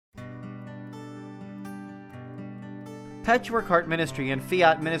Patchwork Heart Ministry and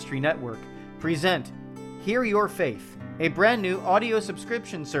Fiat Ministry Network present Hear Your Faith, a brand new audio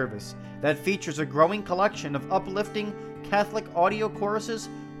subscription service that features a growing collection of uplifting Catholic audio choruses,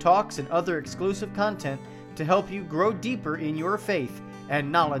 talks, and other exclusive content to help you grow deeper in your faith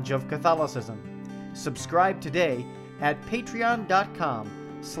and knowledge of Catholicism. Subscribe today at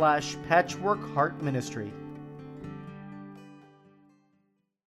patreon.com/patchworkheartministry.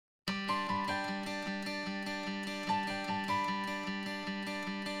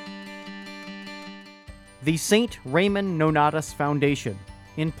 The St. Raymond Nonatus Foundation,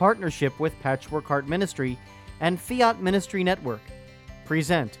 in partnership with Patchwork Heart Ministry and Fiat Ministry Network,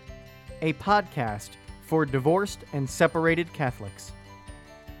 present a podcast for divorced and separated Catholics.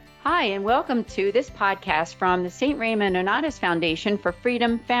 Hi, and welcome to this podcast from the St. Raymond Nonatus Foundation for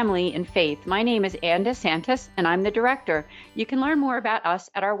Freedom, Family, and Faith. My name is Ann DeSantis, and I'm the director. You can learn more about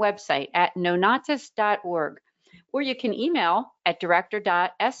us at our website at nonatus.org, or you can email at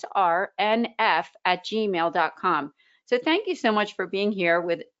director.srnf@gmail.com. So thank you so much for being here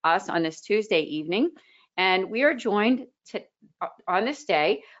with us on this Tuesday evening. And we are joined on this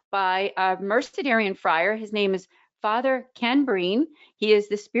day by a Mercedarian friar. His name is Father Ken Breen. He is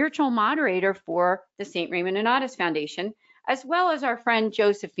the spiritual moderator for the St. Raymond Nonatus Foundation, as well as our friend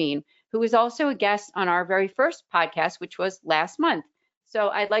Josephine, who was also a guest on our very first podcast, which was last month. So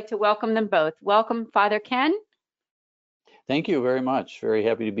I'd like to welcome them both. Welcome, Father Ken. Thank you very much. Very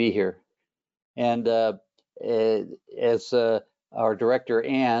happy to be here. And as our director,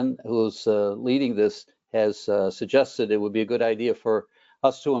 Ann, who's leading this, has suggested, it would be a good idea for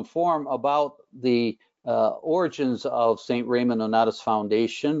us to inform about the origins of St. Raymond Nonatus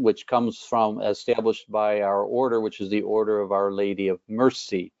Foundation, which comes from, established by our order, which is the Order of Our Lady of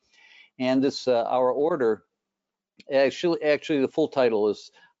Mercy. And this, our order, actually the full title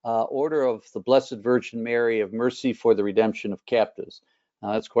is Order of the Blessed Virgin Mary of Mercy for the Redemption of Captives.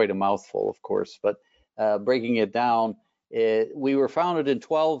 That's quite a mouthful, of course, but breaking it down, we were founded in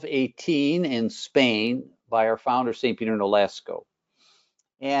 1218 in Spain by our founder, St. Peter Nolasco.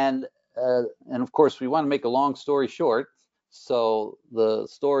 And of course, we want to make a long story short. So the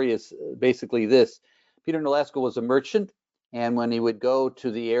story is basically this. Peter Nolasco was a merchant, and when he would go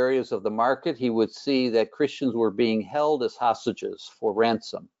to the areas of the market, he would see that Christians were being held as hostages for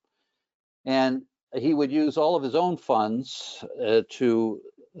ransom. And he would use all of his own funds to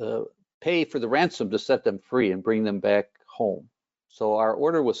pay for the ransom to set them free and bring them back home. So our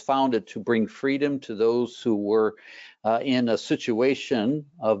order was founded to bring freedom to those who were in a situation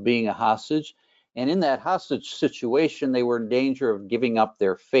of being a hostage. And in that hostage situation, they were in danger of giving up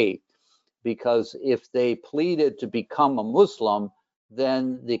their faith, because if they pleaded to become a Muslim,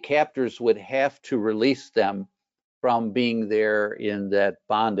 then the captors would have to release them from being there in that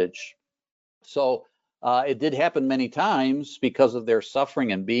bondage. So it did happen many times, because of their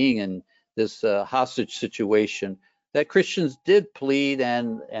suffering and being in this hostage situation, that Christians did plead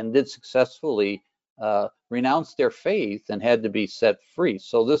and did successfully renounce their faith and had to be set free.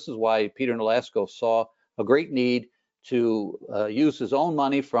 So this is why Peter Nolasco saw a great need to use his own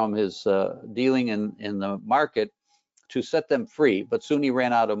money from his dealing in the market to set them free. But soon he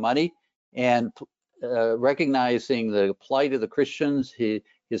ran out of money, and recognizing the plight of the Christians,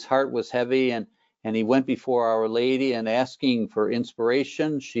 his heart was heavy, and he went before Our Lady and asking for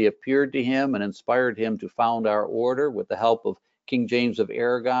inspiration. She appeared to him and inspired him to found our order with the help of King James of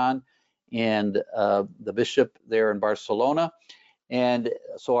Aragon and the bishop there in Barcelona. And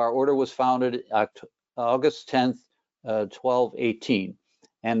so our order was founded August 10th, 1218.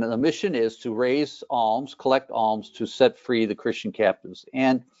 And the mission is to raise alms, collect alms to set free the Christian captives.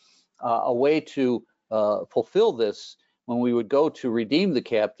 And a way to fulfill this, when we would go to redeem the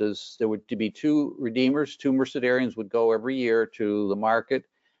captives, there would be two redeemers, two Mercedarians would go every year to the market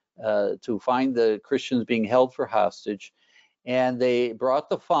to find the Christians being held for hostage. And they brought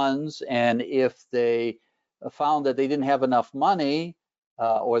the funds, and if they found that they didn't have enough money,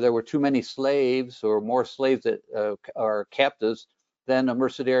 or there were too many slaves or more slaves that are captives, then a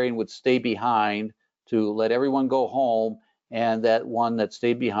Mercedarian would stay behind to let everyone go home, and that one that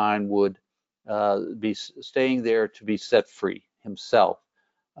stayed behind would be staying there to be set free himself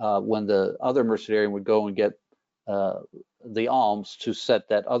when the other Mercedarian would go and get the alms to set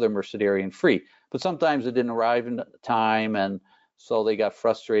that other Mercedarian free. But sometimes it didn't arrive in time, and so they got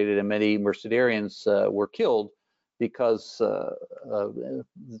frustrated, and many Mercedarians were killed because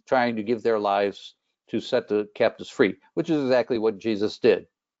trying to give their lives to set the captives free, which is exactly what Jesus did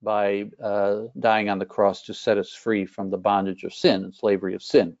by dying on the cross to set us free from the bondage of sin and slavery of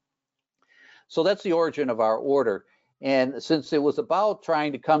sin. So that's the origin of our order. And since it was about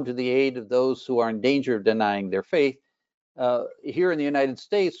trying to come to the aid of those who are in danger of denying their faith, here in the United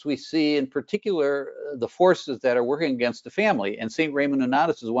States, we see in particular the forces that are working against the family. And St. Raymond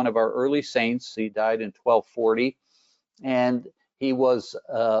Nonnatus is one of our early saints. He died in 1240, and he was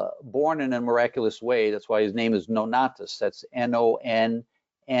born in a miraculous way. That's why his name is Nonnatus. That's Nonnatus.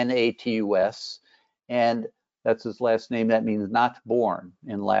 And that's his last name. That means not born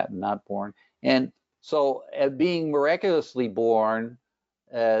in Latin, not born. And so being miraculously born,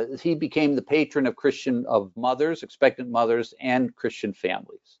 he became the patron of mothers, expectant mothers, and Christian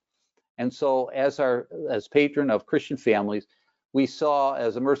families. And so as patron of Christian families, we saw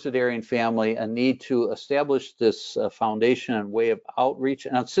as a Mercedarian family a need to establish this foundation and way of outreach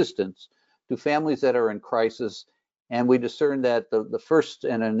and assistance to families that are in crisis. And we discerned that the first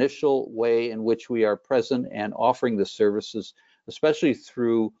and initial way in which we are present and offering the services, especially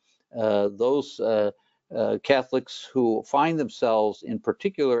through those Catholics who find themselves in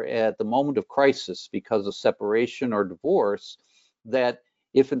particular at the moment of crisis because of separation or divorce, that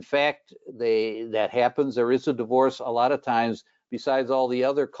if in fact that happens, there is a divorce, a lot of times, besides all the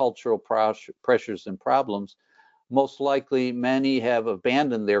other cultural pressures and problems, most likely many have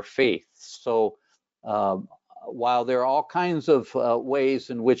abandoned their faith. So while there are all kinds of ways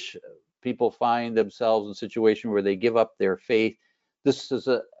in which people find themselves in a situation where they give up their faith, this is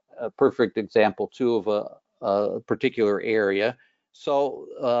a perfect example too of a particular area.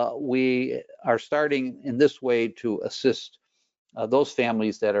 So we are starting in this way to assist those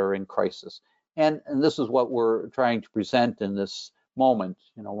families that are in crisis. And this is what we're trying to present in this moment,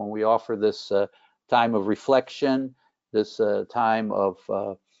 when we offer this time of reflection, this time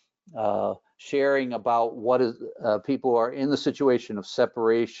of sharing about what is people are in the situation of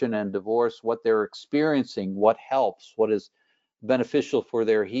separation and divorce, what they're experiencing, what helps, what is beneficial for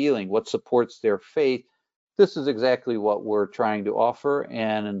their healing, what supports their faith. This is exactly what we're trying to offer,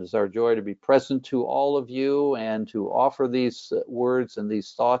 and it is our joy to be present to all of you and to offer these words and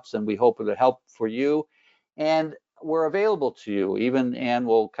these thoughts, and we hope it'll help for you. And we're available to you. Even Anne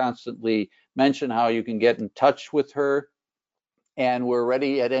will constantly mention how you can get in touch with her, and we're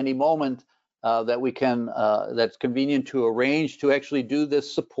ready at any moment that we can, that's convenient to arrange to actually do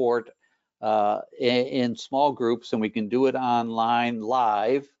this support in small groups, and we can do it online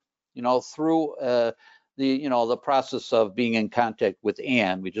live, through the process of being in contact with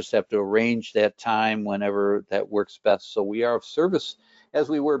Anne. We just have to arrange that time whenever that works best. So we are of service as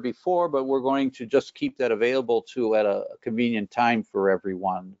we were before, but we're going to just keep that available at a convenient time for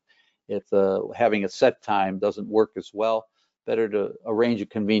everyone. If having a set time doesn't work as well, better to arrange a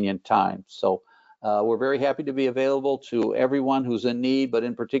convenient time. So we're very happy to be available to everyone who's in need, but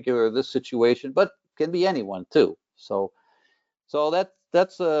in particular this situation, but can be anyone too. So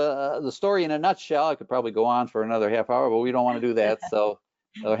that's the story in a nutshell. I could probably go on for another half hour, but we don't want to do that. So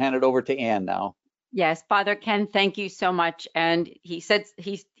I'll hand it over to Anne now. Yes, Father Ken, thank you so much. And he said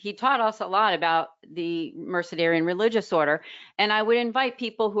he taught us a lot about the Mercedarian religious order. And I would invite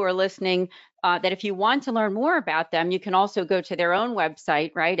people who are listening that if you want to learn more about them, you can also go to their own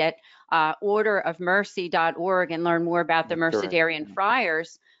website, right, at orderofmercy.org and learn more about the Mercedarian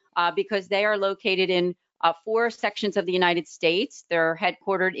Friars, because they are located in 4 sections of the United States. They're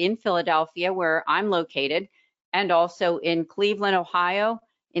headquartered in Philadelphia, where I'm located, and also in Cleveland, Ohio,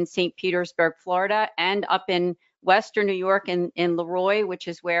 in St. Petersburg, Florida, and up in Western New York in Leroy, which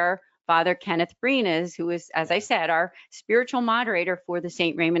is where Father Kenneth Breen is, who is, as I said, our spiritual moderator for the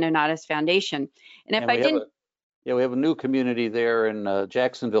St. Raymond Nonnatus Foundation. And we have a new community there in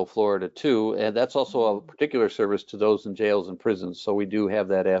Jacksonville, Florida, too, and that's also a particular service to those in jails and prisons. So we do have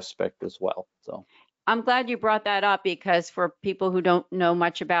that aspect as well. So I'm glad you brought that up, because for people who don't know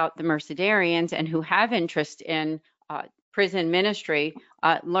much about the Mercedarians and who have interest in prison ministry,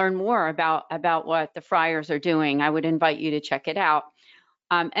 learn more about what the friars are doing, I would invite you to check it out.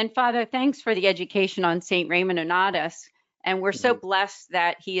 And Father, thanks for the education on St. Raymond Nonnatus. And we're so blessed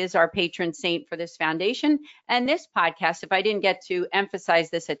that he is our patron saint for this foundation. And this podcast, if I didn't get to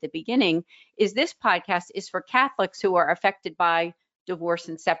emphasize this at the beginning, this podcast is for Catholics who are affected by divorce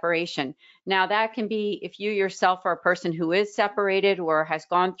and separation. Now, that can be if you yourself are a person who is separated or has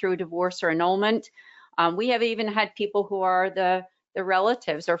gone through divorce or annulment. We have even had people who are the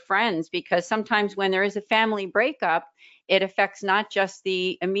relatives or friends, because sometimes when there is a family breakup, it affects not just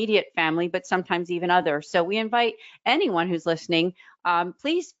the immediate family, but sometimes even others. So we invite anyone who's listening,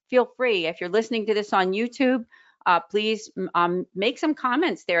 please feel free. If you're listening to this on YouTube, please make some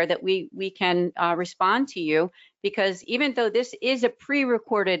comments there that we can respond to you, because even though this is a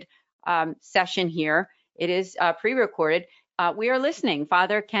pre-recorded session here, it is pre-recorded, we are listening.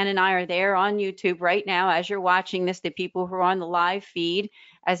 Father Ken and I are there on YouTube right now as you're watching this, the people who are on the live feed,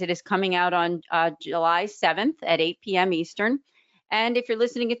 as it is coming out on July 7th at 8 p.m. Eastern. And if you're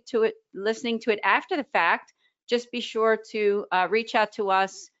listening to it after the fact, just be sure to reach out to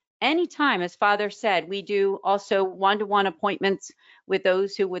us anytime. As Father said, we do also one-to-one appointments with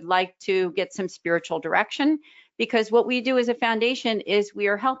those who would like to get some spiritual direction, because what we do as a foundation is we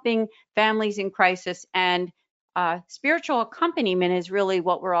are helping families in crisis, and spiritual accompaniment is really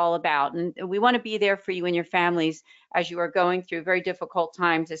what we're all about. And we want to be there for you and your families as you are going through very difficult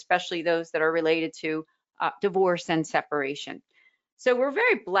times, especially those that are related to divorce and separation. So we're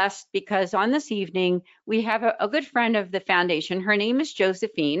very blessed because on this evening, we have a good friend of the foundation. Her name is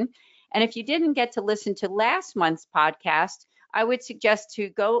Josephine. And if you didn't get to listen to last month's podcast, I would suggest to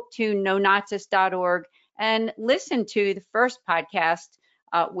go to nonazis.org and listen to the first podcast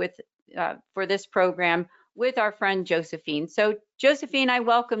for this program with our friend Josephine. So Josephine, I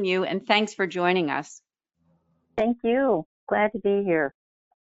welcome you and thanks for joining us. Thank you. Glad to be here.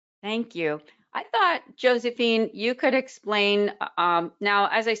 Thank you. I thought, Josephine, you could explain, now,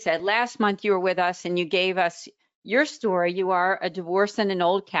 as I said, last month you were with us and you gave us your story. You are a divorced and an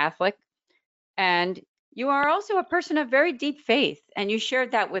old Catholic, and you are also a person of very deep faith, and you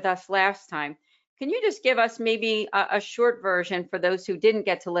shared that with us last time. Can you just give us maybe a short version for those who didn't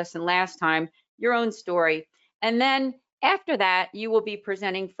get to listen last time, your own story? And then after that, you will be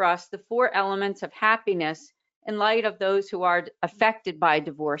presenting for us the 4 elements of happiness in light of those who are affected by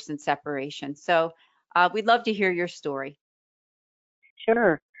divorce and separation. So we'd love to hear your story.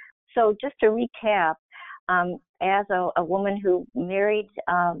 Sure. So just to recap, as a woman who married,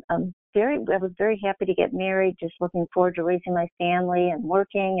 I was very happy to get married, just looking forward to raising my family and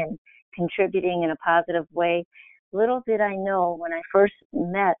working and contributing in a positive way. Little did I know when I first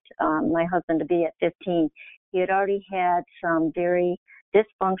met my husband-to-be at 15, he had already had some very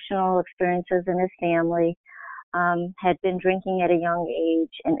dysfunctional experiences in his family, had been drinking at a young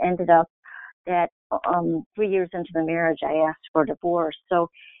age, and ended up that 3 years into the marriage, I asked for divorce. So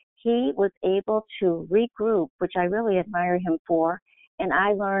he was able to regroup, which I really admire him for, and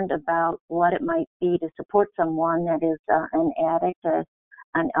I learned about what it might be to support someone that is an addict,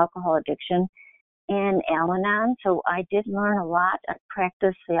 an alcohol addiction, and Al-Anon. So I did learn a lot. I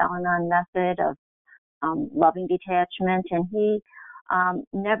practiced the Al-Anon method of loving detachment, and he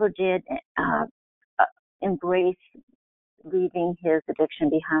never did embrace leaving his addiction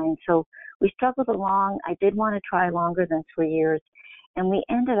behind. So we struggled along. I did want to try longer than 3 years, and we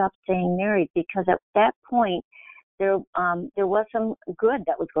ended up staying married because at that point there was some good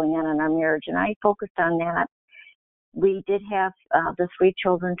that was going on in our marriage, and I focused on that. We did have the 3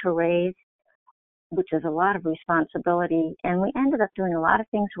 children to raise, which is a lot of responsibility, and we ended up doing a lot of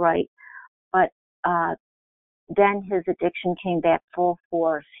things right, but then his addiction came back full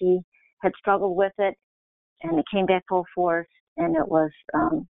force. He had struggled with it, and it came back full force, and it was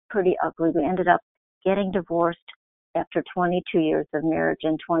pretty ugly. We ended up getting divorced after 22 years of marriage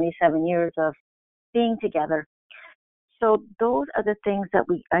and 27 years of being together. So those are the things that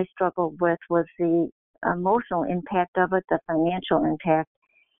I struggled with, was the emotional impact of it, the financial impact,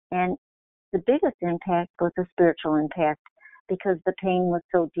 and the biggest impact was the spiritual impact, because the pain was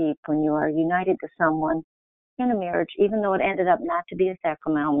so deep when you are united to someone in a marriage, even though it ended up not to be a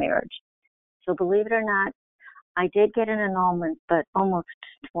sacramental marriage. So believe it or not, I did get an annulment, but almost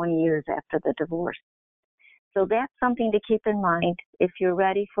 20 years after the divorce. So that's something to keep in mind if you're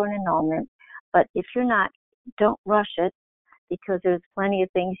ready for an annulment. But if you're not, don't rush it, because there's plenty of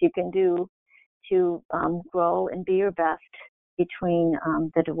things you can do to grow and be your best between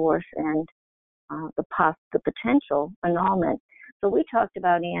the divorce and the potential annulment. So we talked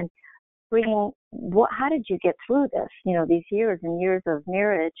about, Ann, how did you get through this? These years and years of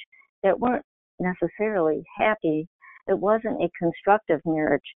marriage that weren't necessarily happy. It wasn't a constructive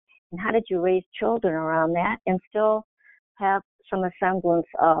marriage. And how did you raise children around that and still have some semblance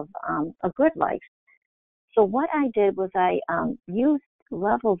of a good life? So what I did was I used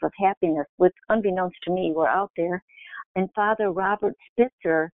levels of happiness, which unbeknownst to me were out there. And Father Robert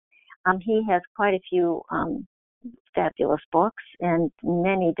Spitzer, he has quite a few fabulous books and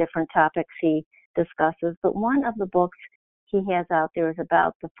many different topics he discusses. But one of the books he has out there is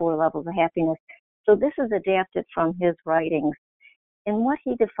about the 4 levels of happiness. So this is adapted from his writings. And what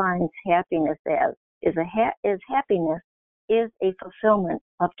he defines happiness as is happiness is a fulfillment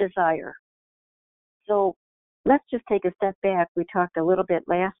of desire. So let's just take a step back. We talked a little bit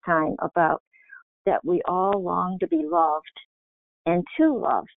last time about that we all long to be loved and to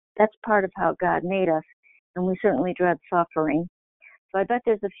love. That's part of how God made us, and we certainly dread suffering. So I bet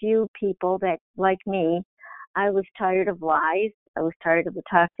there's a few people that, like me, I was tired of lies. I was tired of the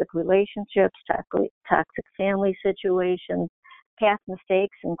toxic relationships, toxic family situations, past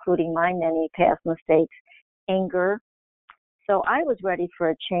mistakes, including my many past mistakes, anger. So I was ready for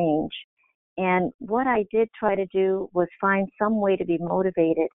a change. And what I did try to do was find some way to be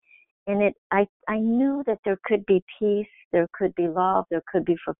motivated. And I knew that there could be peace, there could be love, there could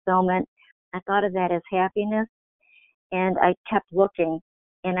be fulfillment. I thought of that as happiness. And I kept looking,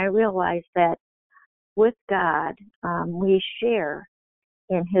 and I realized that with God, we share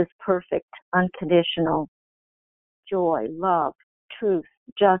in His perfect, unconditional joy, love, truth,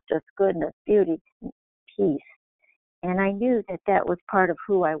 justice, goodness, beauty, peace. And I knew that that was part of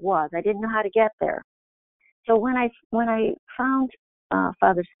who I was. I didn't know how to get there. So when I found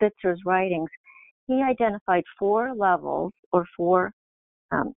Father Spitzer's writings, he identified 4 levels or 4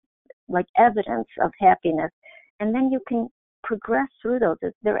 like evidence of happiness, and then you can progress through those.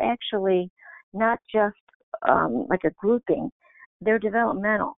 They're actually not just like a grouping; they're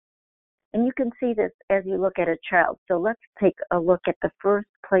developmental, and you can see this as you look at a child. So let's take a look at the first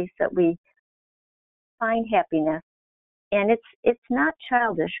place that we find happiness, and it's not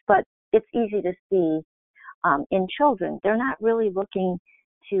childish, but it's easy to see in children. They're not really looking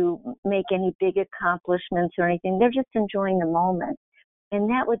to make any big accomplishments or anything. They're just enjoying the moment. And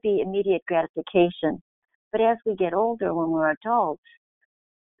that would be immediate gratification. But as we get older, when we're adults,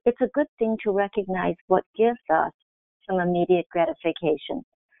 it's a good thing to recognize what gives us some immediate gratification.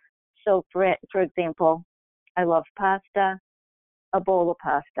 So for example, I love pasta, a bowl of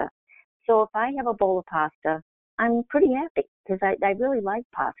pasta. So if I have a bowl of pasta, I'm pretty happy because I really like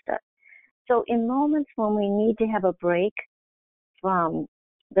pasta. So in moments when we need to have a break from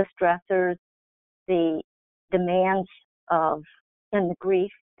the stressors, the demands of, and the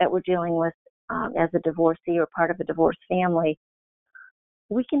grief that we're dealing with as a divorcee or part of a divorced family,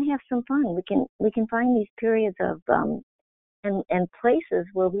 we can have some fun. We can find these periods of and places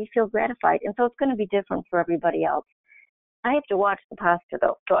where we feel gratified. And so it's going to be different for everybody else. I have to watch the pasta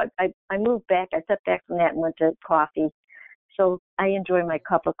though. So I moved back. I stepped back from that and went to coffee. So I enjoy my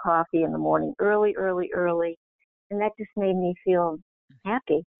cup of coffee in the morning, early. And that just made me feel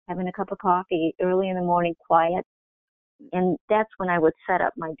happy, having a cup of coffee early in the morning, quiet. And that's when I would set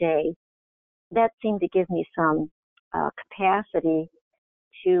up my day. That seemed to give me some capacity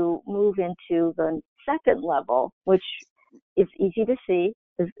to move into the second level, which is easy to see.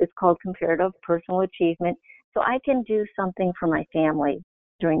 It's called comparative personal achievement. So I can do something for my family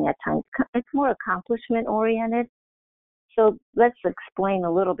during that time. It's more accomplishment oriented. So let's explain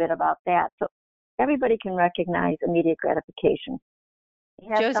a little bit about that. So everybody can recognize immediate gratification.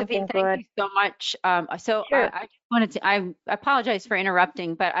 Josephine, thank you so much. Sure. I just wanted to, I apologize for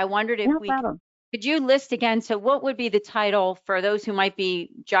interrupting, but I wondered if could you list again, so what would be the title for those who might be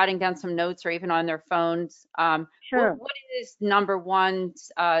jotting down some notes or even on their phones? Sure. What is number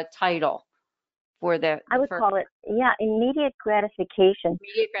one's title for I would call it, immediate gratification.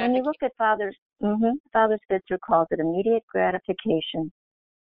 When you look at Father Spitzer calls it immediate gratification.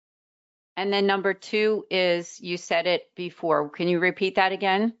 And then number 2 is, you said it before. Can you repeat that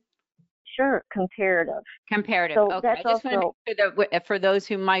again? Sure, comparative. Comparative. So okay. I just want to for those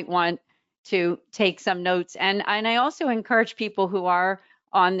who might want to take some notes. And I also encourage people who are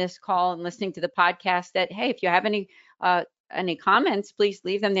on this call and listening to the podcast that, hey, if you have any comments, please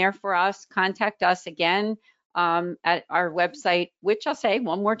leave them there for us. Contact us again at our website, which I'll say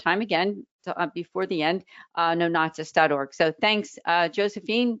one more time again before the end, nonazis.org. So thanks,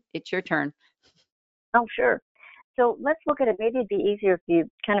 Josephine. It's your turn. Oh, sure. So let's look at it. Maybe it'd be easier if you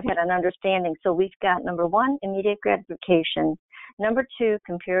kind of had an understanding. So we've got number 1, immediate gratification. Number 2,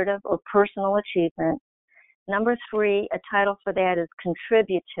 comparative or personal achievement. Number 3, a title for that is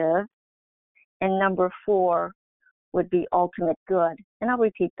contributive. And number 4 would be ultimate good. And I'll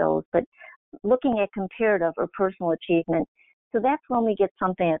repeat those, but looking at comparative or personal achievement, so that's when we get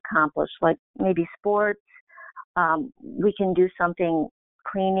something accomplished, like maybe sports. We can do something,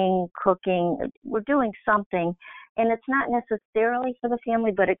 cleaning, cooking. We're doing something, and it's not necessarily for the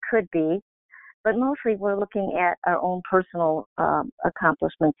family, but it could be. But mostly we're looking at our own personal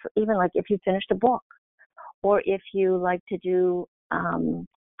accomplishments, even like if you finished a book, or if you like to do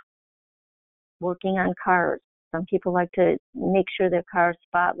working on cars. Some people like to make sure their car is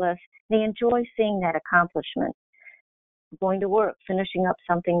spotless. They enjoy seeing that accomplishment. Going to work, finishing up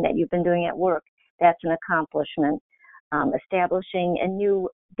something that you've been doing at work, that's an accomplishment. Establishing a new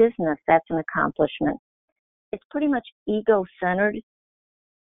business, that's an accomplishment. It's pretty much ego-centered,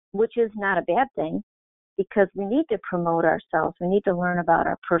 which is not a bad thing, because we need to promote ourselves. We need to learn about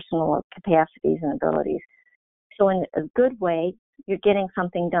our personal capacities and abilities. So in a good way, you're getting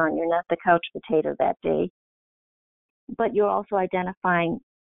something done. You're not the couch potato that day. but you're also identifying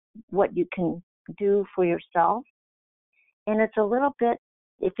what you can do for yourself. And it's a little bit,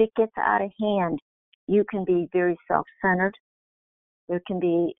 if it gets out of hand, you can be very self-centered. There can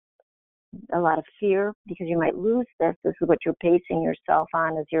be a lot of fear because you might lose this. This is what you're basing yourself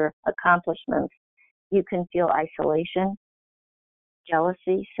on as your accomplishments. You can feel isolation,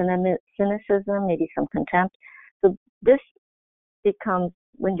 jealousy, cynicism, maybe some contempt. So this becomes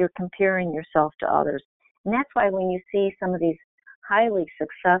when you're comparing yourself to others. And that's why when you see some of these highly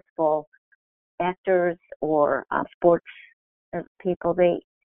successful actors or sports people,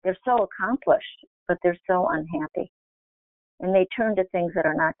 they're so accomplished, but they're so unhappy. And they turn to things that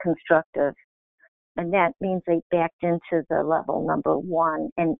are not constructive. And that means they backed into the level number one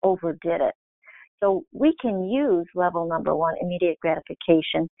and overdid it. So we can use level number one, immediate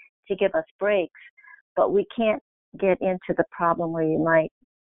gratification, to give us breaks, but we can't get into the problem where you might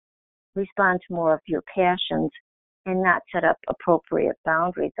respond to more of your passions and not set up appropriate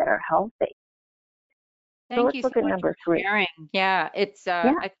boundaries that are healthy. Thank you so Let's look at much number for three. sharing. Yeah,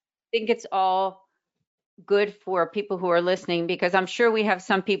 I think it's all good for people who are listening, because I'm sure we have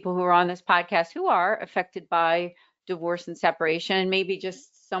some people who are on this podcast who are affected by divorce and separation, and maybe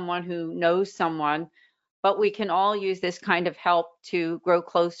just someone who knows someone, but we can all use this kind of help to grow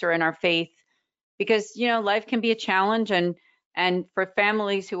closer in our faith, because life can be a challenge, and for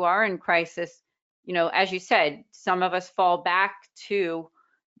families who are in crisis, as you said, some of us fall back to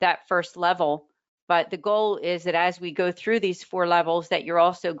that first level, but the goal is that as we go through these 4 levels, that you're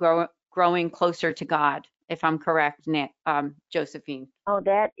also growing closer to God, if I'm correct, Josephine. Oh,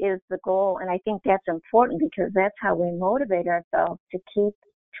 that is the goal. And I think that's important because that's how we motivate ourselves to keep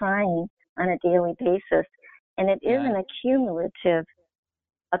trying on a daily basis. And it is an accumulative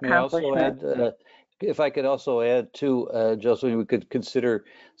accomplishment. May I also add, if I could also add too, Josephine, we could consider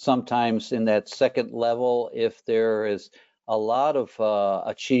sometimes in that second level, if there is a lot of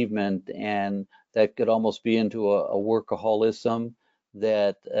achievement, and that could almost be into a workaholism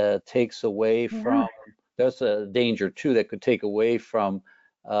that takes away from, there's a danger too that could take away from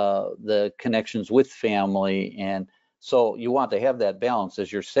the connections with family. And so you want to have that balance,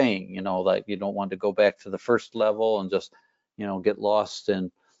 as you're saying, like you don't want to go back to the first level and just, get lost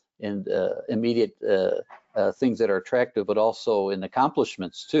in immediate things that are attractive, but also in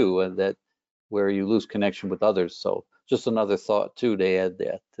accomplishments too, and that where you lose connection with others. So just another thought too to add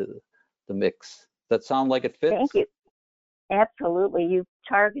that to the mix. That sound like it fits? Thank you. Absolutely. You've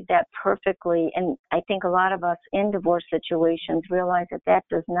targeted that perfectly. And I think a lot of us in divorce situations realize that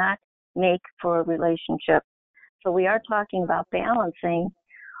does not make for a relationship. So we are talking about balancing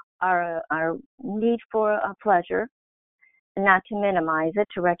our need for a pleasure, not to minimize it,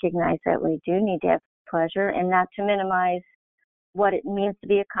 to recognize that we do need to have pleasure, and not to minimize what it means to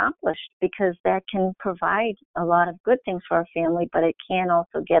be accomplished, because that can provide a lot of good things for our family, but it can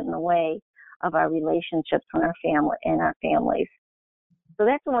also get in the way of our relationships with our family and our families. So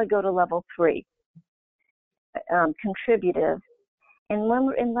that's when we go to level 3, contributive. And when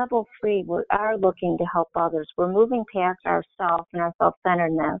we're in level 3, we are looking to help others. We're moving past ourselves and our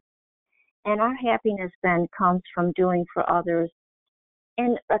self-centeredness. And our happiness then comes from doing for others,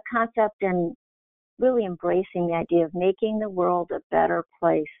 and a concept and really embracing the idea of making the world a better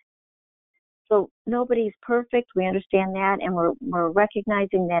place. So nobody's perfect. We understand that, and we're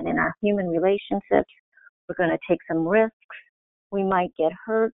recognizing that in our human relationships, we're going to take some risks. We might get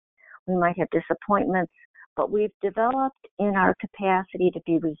hurt. We might have disappointments, but we've developed in our capacity to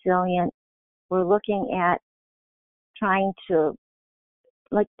be resilient. We're looking at trying to,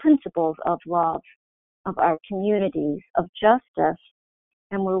 like, principles of love, of our communities, of justice,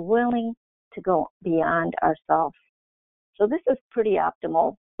 and we're willing to go beyond ourselves. So this is pretty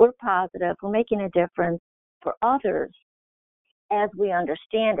optimal. We're positive. We're making a difference for others as we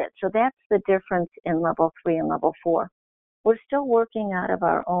understand it. So that's the difference in level 3 and level 4. We're still working out of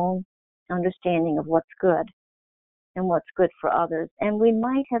our own understanding of what's good and what's good for others. And we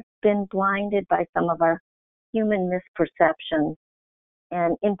might have been blinded by some of our human misperceptions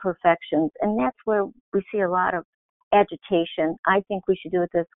and imperfections. And that's where we see a lot of agitation. I think we should do it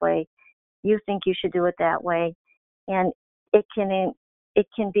this way. You think you should do it that way. And it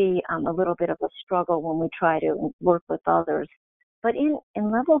can be a little bit of a struggle when we try to work with others. But in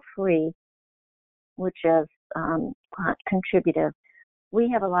level 3, which is contributive, we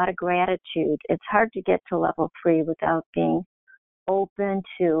have a lot of gratitude. It's hard to get to level 3 without being open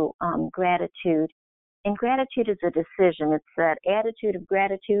to gratitude. And gratitude is a decision. It's that attitude of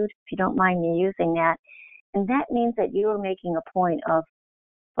gratitude, if you don't mind me using that. And that means that you are making a point of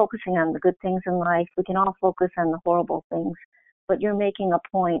focusing on the good things in life. We can all focus on the horrible things, but you're making a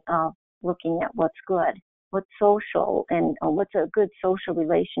point of looking at what's good. what's social and what's a good social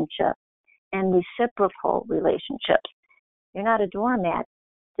relationship and reciprocal relationships. You're not a doormat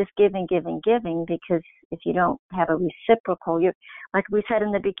just giving, because if you don't have a reciprocal, you're, like we said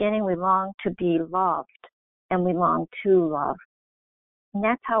in the beginning, we long to be loved and we long to love. And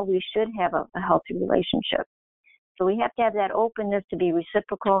that's how we should have a healthy relationship. So we have to have that openness to be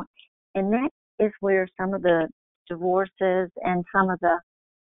reciprocal. And that is where some of the divorces and some of the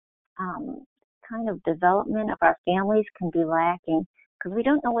kind of development of our families can be lacking, because we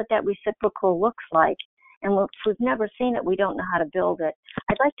don't know what that reciprocal looks like. And if we've never seen it, we don't know how to build it.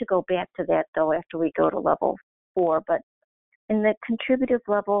 I'd like to go back to that, though, after we go to level 4. But in the contributive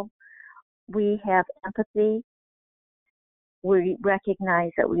level, we have empathy. We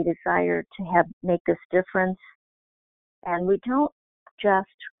recognize that we desire to make this difference. And we don't just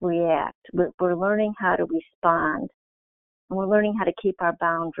react. We're learning how to respond. And we're learning how to keep our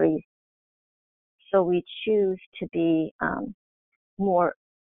boundaries. So we choose to be more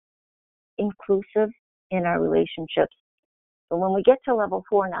inclusive in our relationships. So when we get to level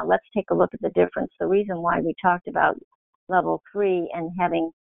 4 now, let's take a look at the difference. The reason why we talked about level 3 and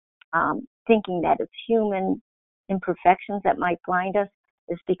having thinking that it's human imperfections that might blind us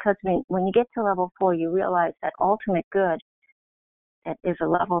is because when you get to level 4, you realize that ultimate good, that is a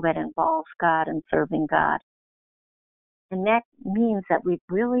level that involves God and serving God. And that means that we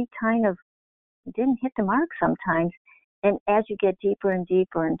really kind of didn't hit the mark sometimes. And as you get deeper and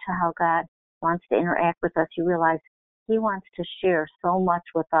deeper into how God wants to interact with us, you realize He wants to share so much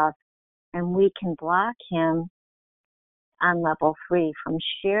with us, and we can block Him on level 3 from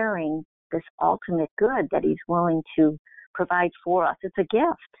sharing this ultimate good that He's willing to provide for us. It's a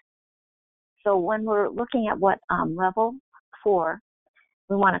gift. So when we're looking at what level 4,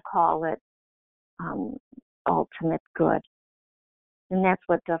 we want to call it ultimate good. And that's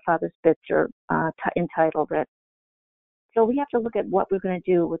what Father Spitzer entitled it. So we have to look at what we're going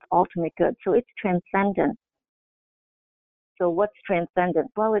to do with ultimate good. So it's transcendent. So what's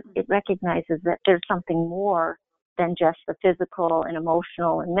transcendent? Well, it recognizes that there's something more than just the physical and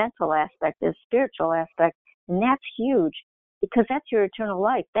emotional and mental aspect, the spiritual aspect. And that's huge, because that's your eternal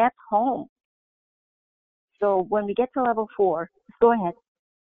life. That's home. So when we get to level 4, go ahead.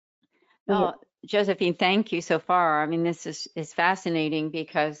 Oh, Josephine, thank you so far. I mean, this is fascinating,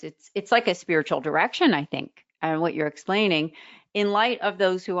 because it's like a spiritual direction, I think, and what you're explaining. In light of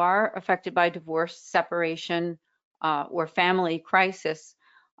those who are affected by divorce, separation, or family crisis,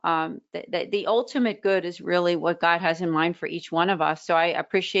 the ultimate good is really what God has in mind for each one of us. So I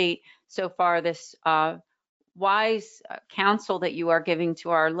appreciate so far this wise counsel that you are giving to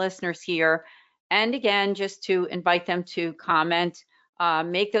our listeners here. And again, just to invite them to comment.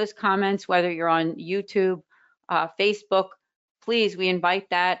 Make those comments, whether you're on YouTube, Facebook, please, we invite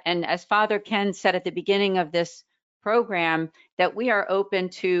that. And as Father Ken said at the beginning of this program, that we are open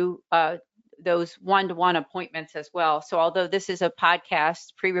to those one-to-one appointments as well. So although this is a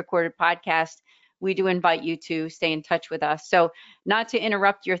podcast, pre-recorded podcast, we do invite you to stay in touch with us. So not to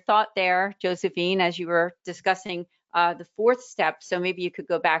interrupt your thought there, Josephine, as you were discussing the 4th step. So maybe you could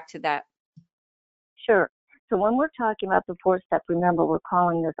go back to that. Sure. So when we're talking about the 4th step, remember, we're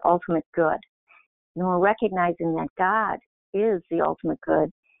calling this ultimate good. And we're recognizing that God is the ultimate good,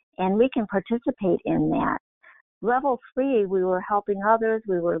 and we can participate in that. Level 3, we were helping others.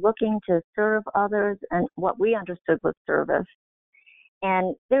 We were looking to serve others, and what we understood was service.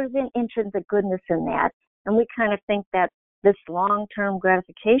 And there's an intrinsic goodness in that. And we kind of think that this long-term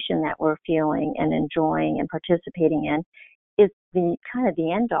gratification that we're feeling and enjoying and participating in is the kind of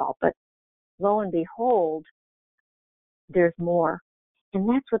the end all. But lo and behold, there's more. And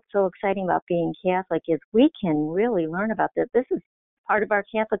that's what's so exciting about being Catholic, is we can really learn about this. This is part of our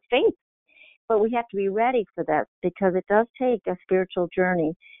Catholic faith. But we have to be ready for that, because it does take a spiritual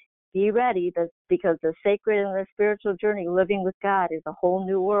journey. Be ready, because the sacred and the spiritual journey, living with God, is a whole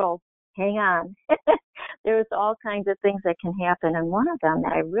new world. Hang on. There's all kinds of things that can happen. And one of them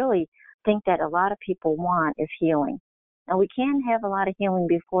that I really think that a lot of people want is healing. Now, we can have a lot of healing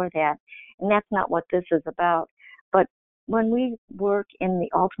before that, and that's not what this is about. But when we work in the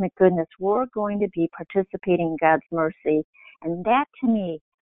ultimate goodness, we're going to be participating in God's mercy. And that, to me,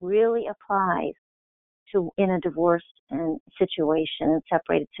 really applies to in a divorced situation and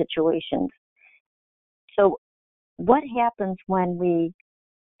separated situations. So what happens when we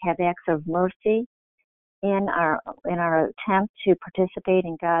have acts of mercy in our attempt to participate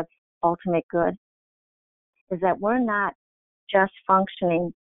in God's ultimate good is that we're not just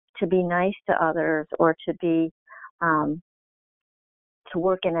functioning to be nice to others or to be to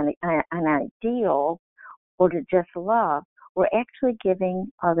work in an ideal or to just love. We're actually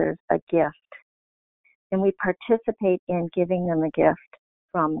giving others a gift. and we participate in giving them a gift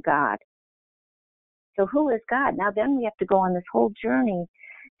from God. So who is God? Now then we have to go on this whole journey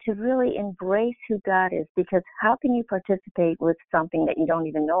to really embrace who God is, because how can you participate with something that you don't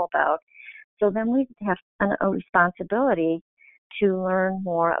even know about? So then we have a responsibility to learn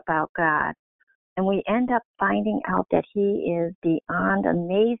more about God. And we end up finding out that He is beyond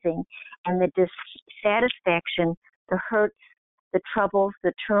amazing, and the dissatisfaction, the hurts, the troubles,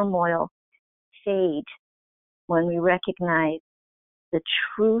 the turmoil fade when we recognize the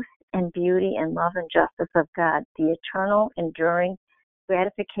truth and beauty and love and justice of God, the eternal, enduring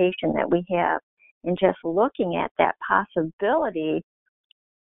gratification that we have in just looking at that possibility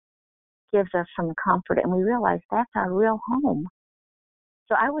gives us some comfort, and we realize that's our real home.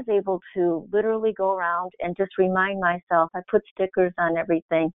 So I was able to literally go around and just remind myself, I put stickers on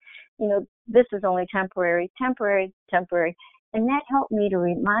everything, this is only temporary, temporary, temporary. And that helped me to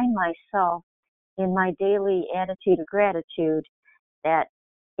remind myself in my daily attitude of gratitude that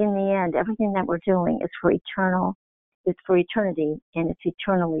in the end, everything that we're doing is for eternity, and it's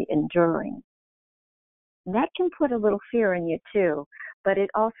eternally enduring. And that can put a little fear in you too, but it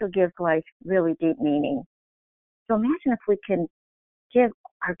also gives life really deep meaning. So imagine if we can give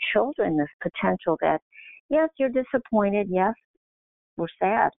our children this potential that, yes, you're disappointed, yes, we're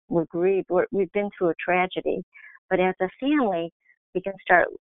sad, we're grieved, we've been through a tragedy, but as a family, we can start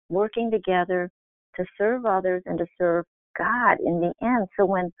working together to serve others and to serve God in the end. So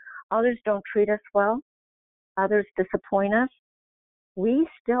when others don't treat us well, others disappoint us, we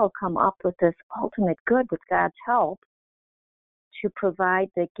still come up with this ultimate good with God's help to provide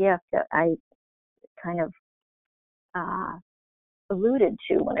the gift that I kind of alluded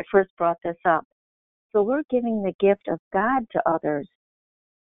to when I first brought this up. So we're giving the gift of God to others.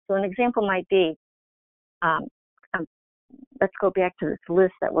 So an example might be, let's go back to this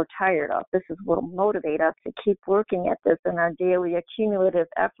list that we're tired of. This is what will motivate us to keep working at this in our daily accumulative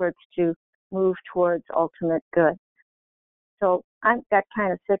efforts to move towards ultimate good. So I got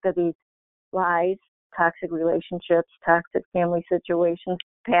kind of sick of these lies, toxic relationships, toxic family situations,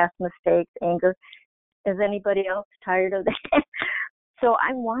 past mistakes, anger. Is anybody else tired of that? So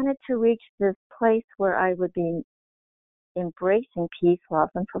I wanted to reach this place where I would be embracing peace, love,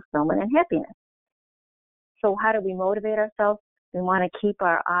 and fulfillment and happiness. So how do we motivate ourselves? We want to keep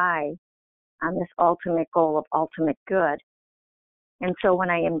our eye on this ultimate goal of ultimate good. And so when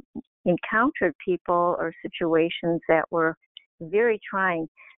I encountered people or situations that were very trying,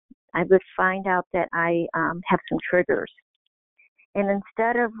 I would find out that I have some triggers. And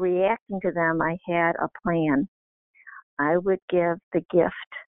instead of reacting to them, I had a plan. I would give the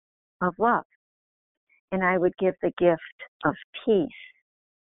gift of love, and I would give the gift of peace.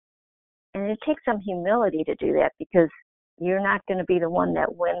 And it takes some humility to do that, because you're not going to be the one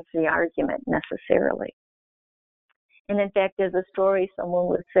that wins the argument necessarily. And in fact, there's a story someone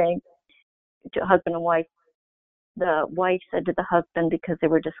was saying to husband and wife. The wife said to the husband, because they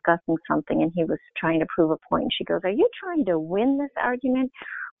were discussing something and he was trying to prove a point, she goes, "Are you trying to win this argument?"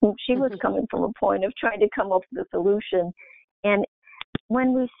 She was coming from a point of trying to come up with a solution. And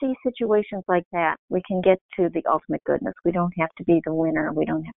when we see situations like that, we can get to the ultimate goodness. We don't have to be the winner. We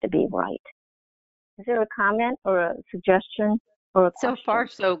don't have to be right. Is there a comment or a suggestion or a question? So far,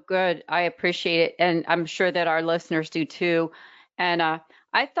 so good. I appreciate it. And I'm sure that our listeners do too. And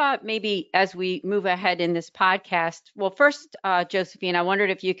I thought maybe as we move ahead in this podcast, well, first, Josephine, I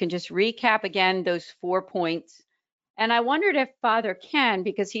wondered if you can just recap again those 4 points. And I wondered if Father Ken,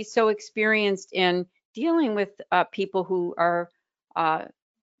 because he's so experienced in dealing with people who are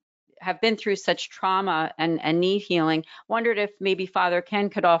have been through such trauma and need healing, wondered if maybe Father Ken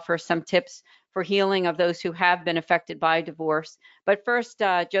could offer some tips for healing of those who have been affected by divorce. But first,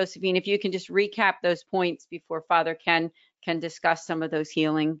 Josephine, if you can just recap those points before Father Ken can discuss some of those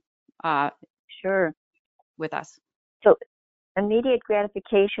healing Sure. with us. So immediate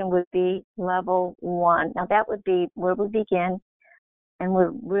gratification would be level 1. Now that would be where we begin, and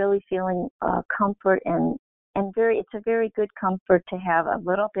we're really feeling comfort and it's a very good comfort to have a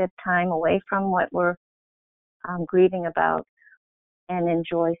little bit of time away from what we're grieving about and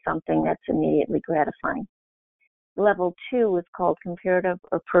enjoy something that's immediately gratifying. Level 2 is called comparative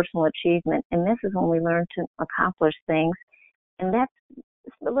or personal achievement, and this is when we learn to accomplish things, and that's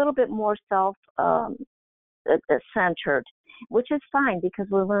a little bit more self-centered, which is fine because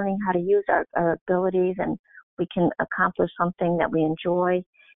we're learning how to use our abilities, and we can accomplish something that we enjoy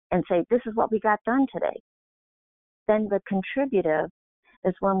and say, this is what we got done today. Then the contributive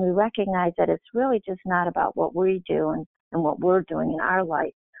is when we recognize that it's really just not about what we do and what we're doing in our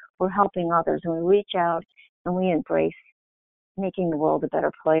life. We're helping others, and we reach out and we embrace making the world a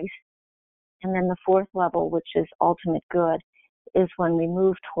better place. And then the fourth level, which is ultimate good, is when we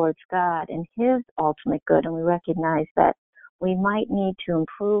move towards God and His ultimate good, and we recognize that we might need to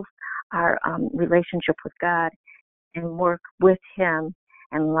improve our relationship with God and work with Him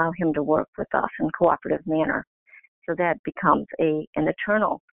and allow Him to work with us in a cooperative manner. So that becomes an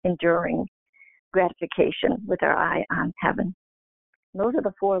eternal, enduring gratification with our eye on heaven. Those are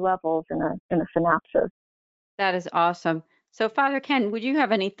the four levels in a synopsis. That is awesome. So, Father Ken, would you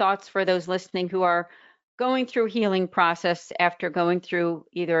have any thoughts for those listening who are going through healing process after going through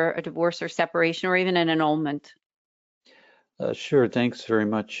either a divorce or separation or even an annulment? Sure. Thanks very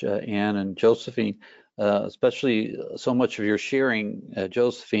much, Anne and Josephine. Especially so much of your sharing,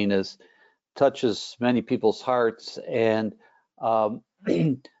 Josephine, touches many people's hearts. And what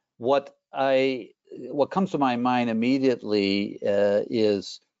comes to my mind immediately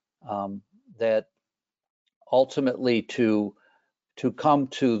is that ultimately to come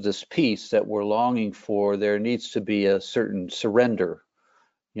to this peace that we're longing for, there needs to be a certain surrender,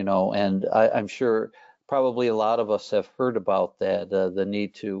 and I'm sure probably a lot of us have heard about that, the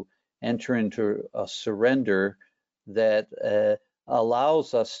need to enter into a surrender that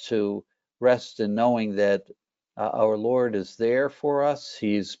allows us to rest in knowing that our Lord is there for us.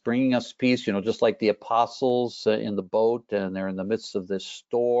 He's bringing us peace, just like the apostles in the boat, and they're in the midst of this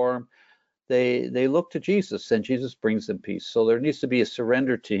storm. They look to Jesus, and Jesus brings them peace. So there needs to be a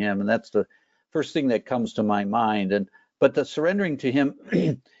surrender to Him, and that's the first thing that comes to my mind. But the surrendering to Him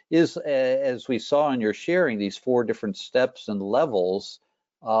is, as we saw in your sharing, these four different steps and levels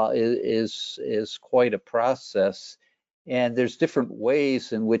is quite a process. And there's different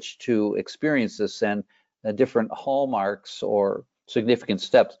ways in which to experience this, and different hallmarks or significant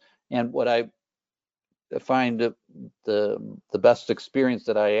steps. And what I find the best experience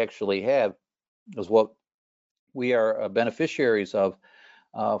that I actually have is what we are beneficiaries of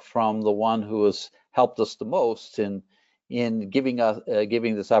from the one who has helped us the most in giving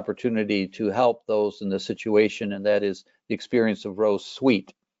this opportunity to help those in this situation, and that is the experience of Rose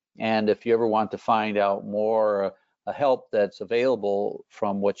Sweet. And if you ever want to find out more help that's available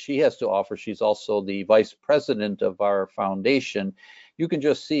from what she has to offer, she's also the vice president of our foundation. You can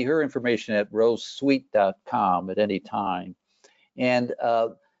just see her information at rosesweet.com at any time. And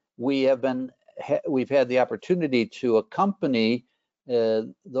we've had the opportunity to accompany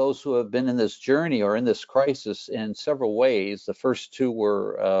those who have been in this journey or in this crisis in several ways. The first two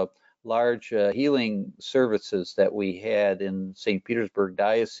were large healing services that we had in St. Petersburg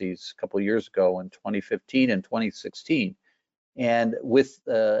Diocese a couple of years ago in 2015 and 2016, and with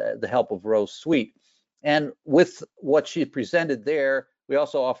the help of Rose Sweet. And with what she presented there, we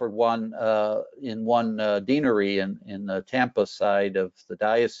also offered one in one deanery in the Tampa side of the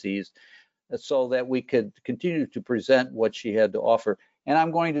diocese, so that we could continue to present what she had to offer. And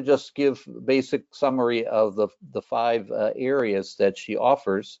I'm going to just give basic summary of the five areas that she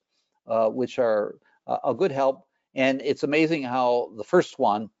offers, which are a good help. And it's amazing how the first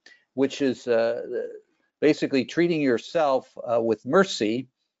one, which is basically treating yourself with mercy,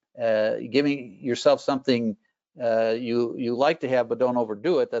 giving yourself something you like to have but don't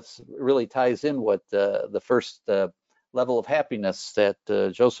overdo it. That's really ties in what the first level of happiness that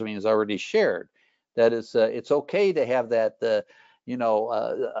Josephine has already shared. That is, it's okay to have that.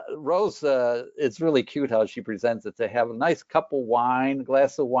 Rose, it's really cute how she presents it, to have a nice cup of wine,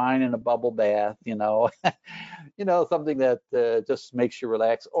 glass of wine, and a bubble bath. Something that just makes you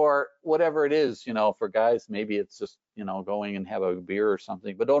relax, or whatever it is. For guys, maybe it's just going and have a beer or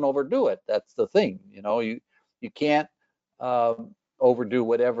something, but don't overdo it. That's the thing. You can't overdo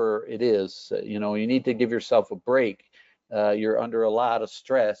whatever it is. You need to give yourself a break. You're under a lot of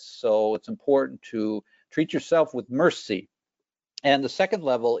stress, so it's important to treat yourself with mercy. And the second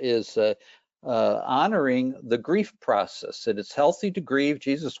level is honoring the grief process. That it's healthy to grieve.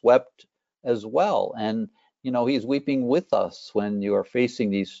 Jesus wept as well, and He's weeping with us when you are facing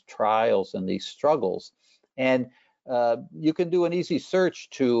these trials and these struggles. And you can do an easy search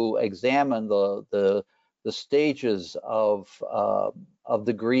to examine the stages of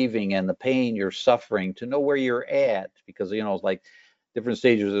the grieving and the pain you're suffering, to know where you're at, because like different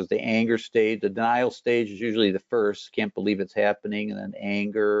stages. There's the anger stage. The denial stage is usually the first, can't believe it's happening, and then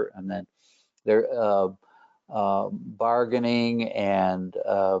anger, and then they're bargaining and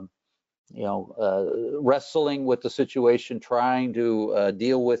wrestling with the situation, trying to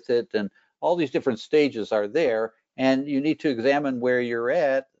deal with it, and all these different stages are there, and you need to examine where you're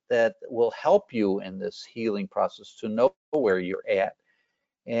at. That will help you in this healing process to know where you're at.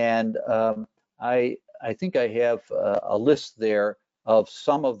 And I think I have a list there of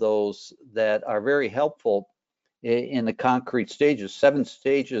some of those that are very helpful in the concrete stages, 7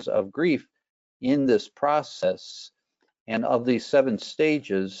 stages of grief in this process. And of these 7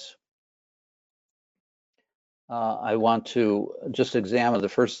 stages, I want to just examine. The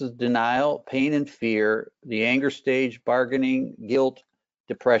first is denial, pain and fear, the anger stage, bargaining, guilt,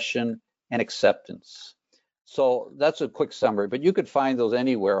 depression, and acceptance. So that's a quick summary, but you could find those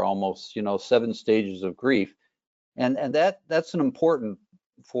anywhere almost, 7 stages of grief. And that's an important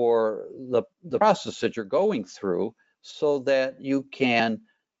for the process that you're going through, so that you can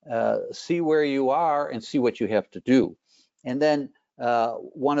see where you are and see what you have to do. And then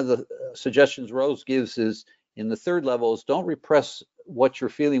one of the suggestions Rose gives is, in the 3rd level, is don't repress what you're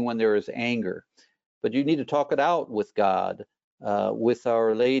feeling when there is anger, but you need to talk it out with God, with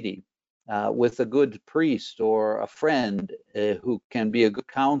Our Lady, with a good priest or a friend who can be a good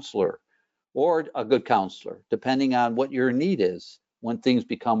counselor, or a good counselor, depending on what your need is when things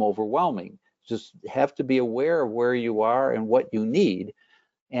become overwhelming. Just have to be aware of where you are and what you need,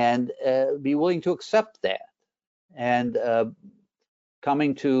 and be willing to accept that, and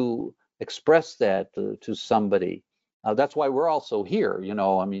coming to express that to somebody. That's why we're also here.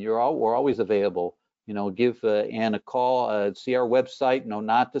 I mean, we're always available. Give Ann a call. See our website,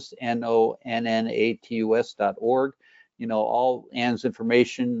 Nonnatus, NONNATUS.org. All Ann's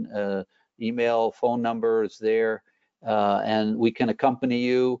information, email, phone number is there, and we can accompany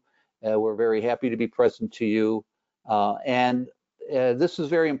you. We're very happy to be present to you. And this is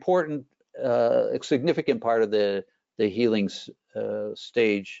very important, a significant part of the healing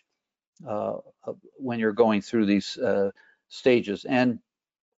stage when you're going through these stages. And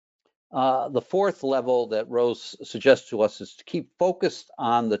the 4th level that Rose suggests to us is to keep focused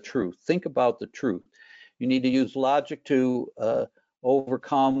on the truth. Think about the truth. You need to use logic to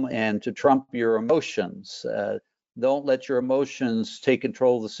overcome and to trump your emotions. Don't let your emotions take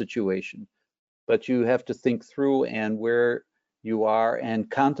control of the situation, but you have to think through and where you are and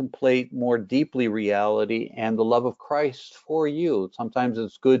contemplate more deeply reality and the love of Christ for you. Sometimes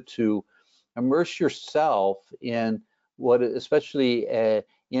it's good to immerse yourself in what, especially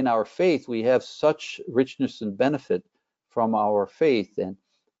in our faith, we have such richness and benefit from our faith and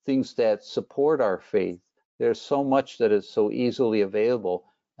things that support our faith. There's so much that is so easily available,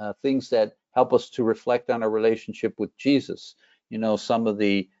 things that help us to reflect on our relationship with Jesus. Some of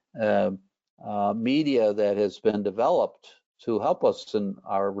the media that has been developed to help us in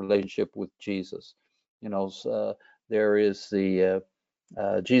our relationship with Jesus. There is the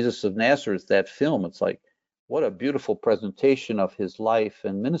Jesus of Nazareth, that film. It's like, what a beautiful presentation of his life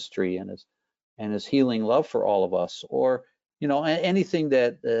and ministry and his healing love for all of us. Or anything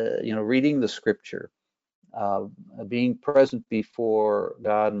that reading the scripture, being present before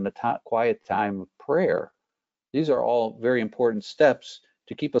God in a quiet time of prayer. These are all very important steps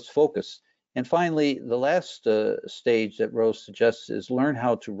to keep us focused. And finally, the last stage that Rose suggests is learn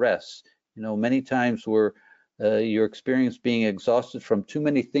how to rest. Many times you're experiencing being exhausted from too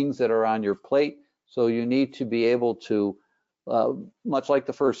many things that are on your plate. So you need to be able to, much like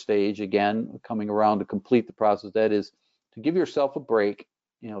the 1st stage, again, coming around to complete the process, that is to give yourself a break,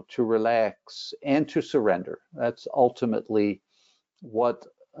 to relax and to surrender. That's ultimately what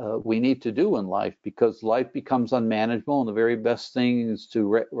we need to do in life, because life becomes unmanageable, and the very best thing is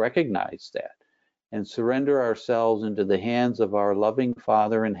to recognize that and surrender ourselves into the hands of our loving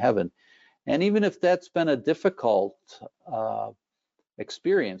Father in heaven. And even if that's been a difficult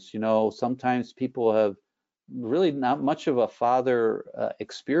experience, sometimes people have really not much of a father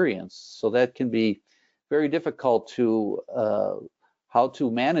experience, so that can be very difficult to how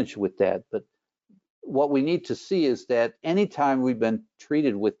to manage with that. But what we need to see is that anytime we've been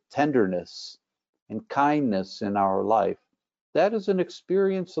treated with tenderness and kindness in our life, that is an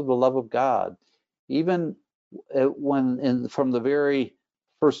experience of the love of God. Even from the very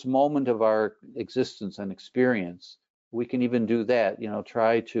first moment of our existence and experience, we can even do that.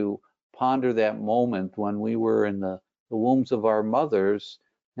 Try to ponder that moment when we were in the wombs of our mothers.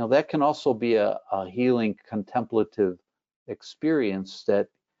 That can also be a healing contemplative experience that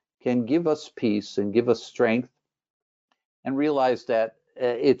can give us peace and give us strength, and realize that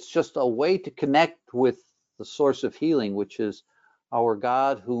it's just a way to connect with the source of healing, which is our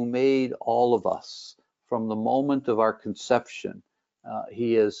God who made all of us from the moment of our conception.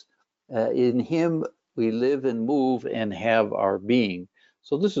 He is, in him we live and move and have our being.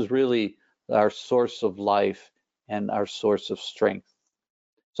 So this is really our source of life and our source of strength.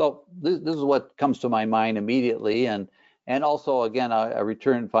 So this is what comes to my mind immediately. And also, again, I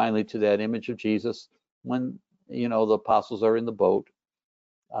return finally to that image of Jesus when, the apostles are in the boat,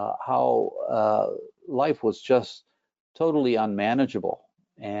 how life was just totally unmanageable.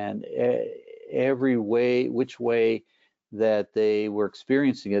 And every way, which way that they were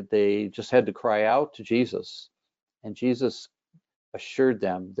experiencing it, they just had to cry out to Jesus, and Jesus assured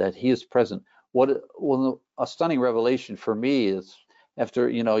them that he is present. Well, a stunning revelation for me is, after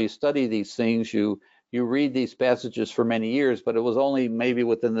you study these things, you read these passages for many years, but it was only maybe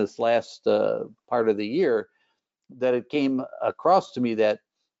within this last part of the year that it came across to me that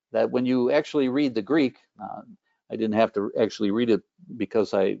when you actually read the Greek, I didn't have to actually read it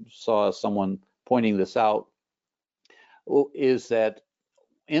because I saw someone pointing this out, is that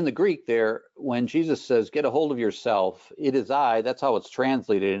in the Greek there, when Jesus says, get a hold of yourself, it is I, that's how it's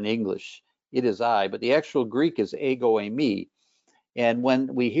translated in English, it is I, but the actual Greek is ego eimi. And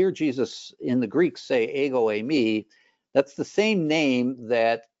when we hear Jesus in the Greek say ego eimi, that's the same name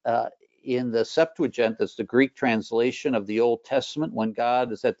that in the Septuagint, that's the Greek translation of the Old Testament, when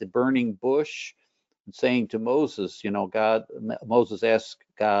God is at the burning bush saying to Moses, Moses asked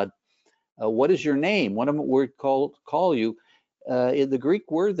God, what is your name? What am we call you? The Greek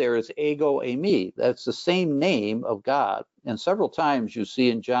word there is ego eimi. That's the same name of God. And several times you see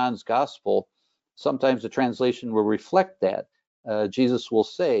in John's gospel, sometimes the translation will reflect that. Jesus will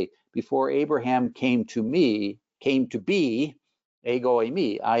say, before Abraham came to be, ego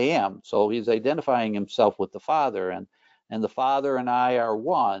eimi, I am. So he's identifying himself with the Father, and the Father and I are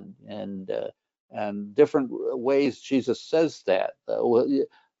one. And different ways Jesus says that.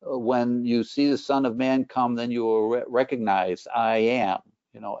 When you see the Son of Man come, then you will recognize I am,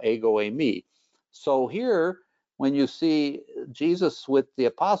 ego eimi. So here, when you see Jesus with the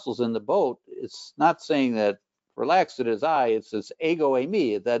apostles in the boat, it's not saying that, relax, it is I, it says ego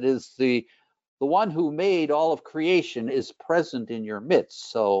eimi, that is the one who made all of creation is present in your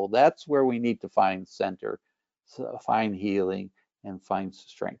midst. So that's where we need to find center, find healing, and find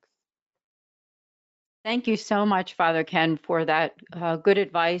strength. Thank you so much, Father Ken, for that good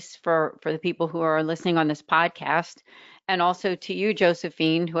advice for the people who are listening on this podcast. And also to you,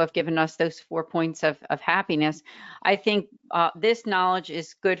 Josephine, who have given us those 4 points of happiness. I think this knowledge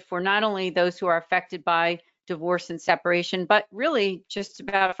is good for not only those who are affected by divorce and separation, but really just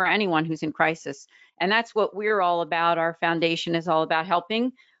about for anyone who's in crisis. And that's what we're all about. Our foundation is all about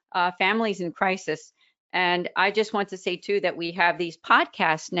helping families in crisis. And I just want to say, too, that we have these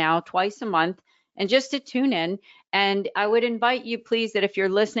podcasts now twice a month, and just to tune in. And I would invite you, please, that if you're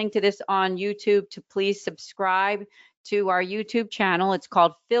listening to this on YouTube, to please subscribe to our YouTube channel. It's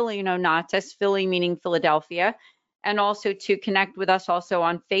called Philly Nonatus, Philly meaning Philadelphia, and also to connect with us also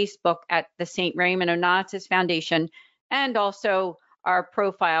on Facebook at the St. Raymond Nonatus Foundation, and also our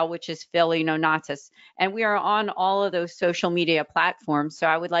profile, which is Philly Nonatus. And we are on all of those social media platforms. So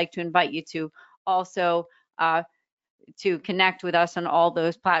I would like to invite you to also to connect with us on all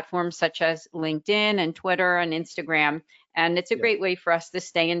those platforms, such as LinkedIn and Twitter and Instagram. And it's a great way for us to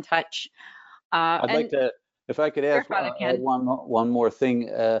stay in touch. I'd like to, if I could ask one more thing,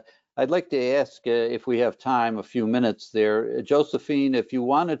 I'd like to ask if we have time, a few minutes there. Josephine, if you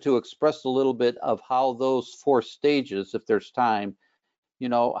wanted to express a little bit of how those 4 stages, if there's time,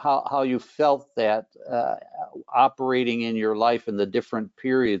 how you felt that operating in your life in the different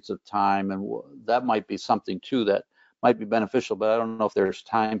periods of time, and that might be something too that might be beneficial, but I don't know if there's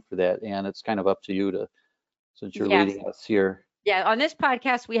time for that. And it's kind of up to you since you're leading us here. Yeah, on this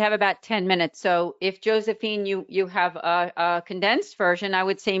podcast, we have about 10 minutes. So if Josephine, you have a condensed version, I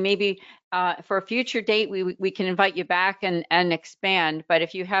would say maybe for a future date, we can invite you back and expand. But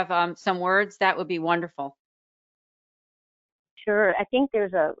if you have some words, that would be wonderful. Sure. I think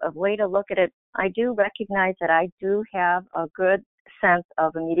there's a way to look at it. I do recognize that I do have a good sense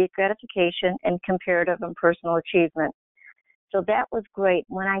of immediate gratification and comparative and personal achievement. So that was great.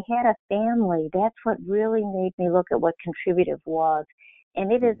 When I had a family, that's what really made me look at what contributive was.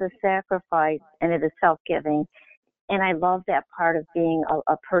 And it is a sacrifice, and it is self-giving. And I love that part of being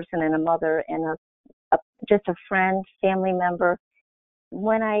a person and a mother and just a friend, family member.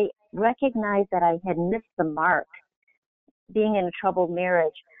 When I recognized that I had missed the mark, being in a troubled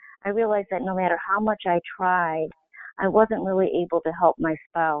marriage, I realized that no matter how much I tried, I wasn't really able to help my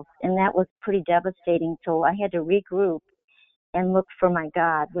spouse. And that was pretty devastating. So I had to regroup and look for my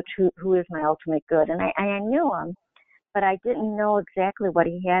God, who is my ultimate good. And I knew him, but I didn't know exactly what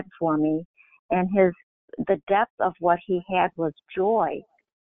he had for me. And the depth of what he had was joy.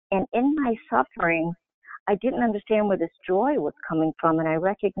 And in my suffering, I didn't understand where this joy was coming from. And I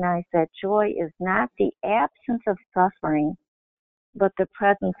recognized that joy is not the absence of suffering, but the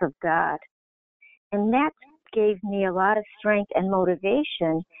presence of God. And that gave me a lot of strength and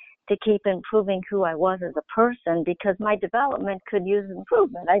motivation to keep improving who I was as a person, because my development could use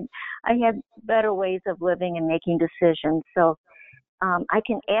improvement. I had better ways of living and making decisions. So I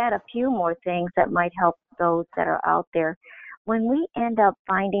can add a few more things that might help those that are out there. When we end up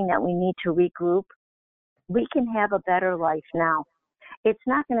finding that we need to regroup, we can have a better life now. It's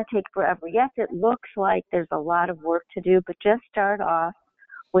not going to take forever. Yes, it looks like there's a lot of work to do, but just start off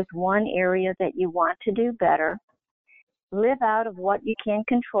with one area that you want to do better. Live out of what you can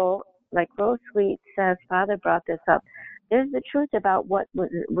control. Like Rose Sweet says, Father brought this up. There's the truth about what was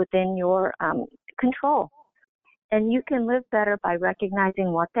within your control. And you can live better by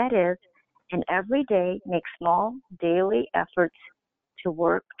recognizing what that is, and every day make small daily efforts to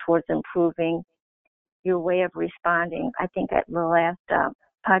work towards improving your way of responding. I think at the last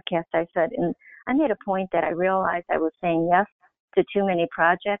podcast I said, and I made a point that I realized I was saying yes to too many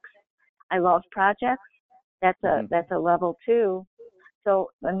projects. I love projects. That's a level 2. So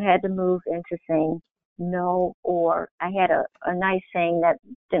I had to move into saying no, or I had a nice saying that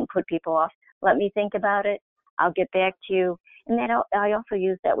didn't put people off. Let me think about it. I'll get back to you. And then I also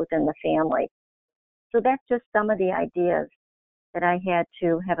use that within the family. So that's just some of the ideas that I had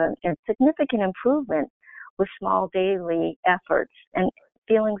to have a significant improvement with small daily efforts and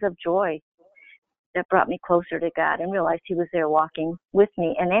feelings of joy that brought me closer to God, and realized He was there walking with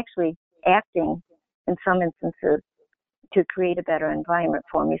me and actually acting in some instances to create a better environment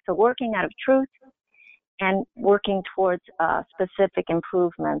for me. So working out of truth and working towards specific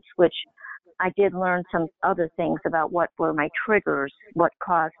improvements, which I did learn some other things about what were my triggers, what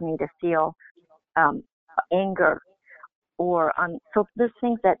caused me to feel anger, or so there's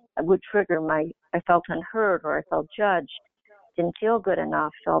things that would trigger I felt unheard, or I felt judged, didn't feel good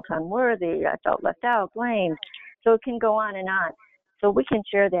enough, felt unworthy, I felt left out, blamed. So it can go on and on. So we can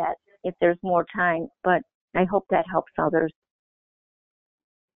share that if there's more time, but I hope that helps others.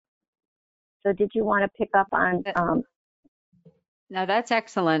 So did you want to pick up on? No, that's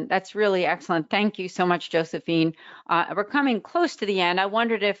excellent. That's really excellent. Thank you so much, Josephine. We're coming close to the end. I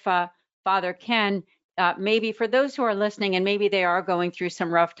wondered if Father Ken, maybe for those who are listening, and maybe they are going through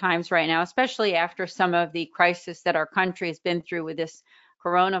some rough times right now, especially after some of the crisis that our country has been through with this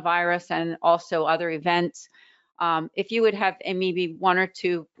coronavirus and also other events, if you would have maybe 1 or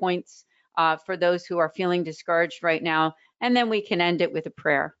 2 points for those who are feeling discouraged right now, and then we can end it with a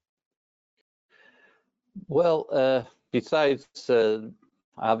prayer. Well, besides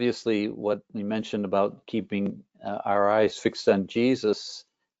obviously what we mentioned about keeping our eyes fixed on Jesus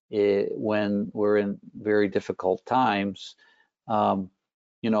when we're in very difficult times,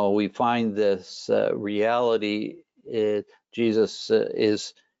 we find this reality. Jesus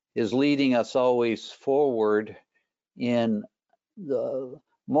is leading us always forward in the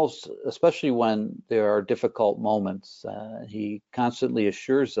most, especially when there are difficult moments. He constantly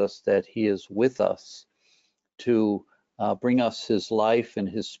assures us that He is with us to bring us His life and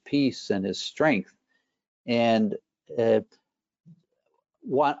His peace and His strength. And I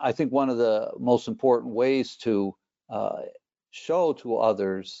think one of the most important ways to show to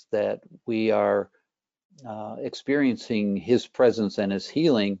others that we are experiencing His presence and His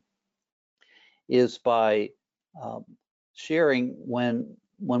healing is by sharing when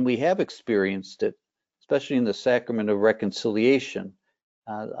we have experienced it, especially in the sacrament of reconciliation.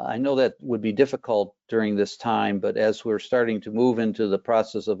 I know that would be difficult during this time, but as we're starting to move into the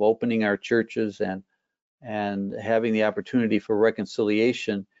process of opening our churches and having the opportunity for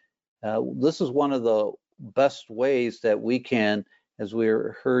reconciliation, this is one of the best ways that we can, as we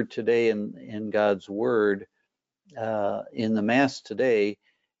heard today in God's Word, in the Mass today,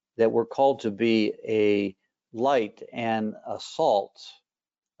 that we're called to be a light and a salt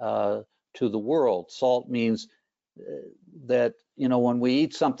to the world. Salt means that, when we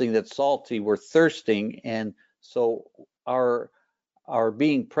eat something that's salty, we're thirsting, and so our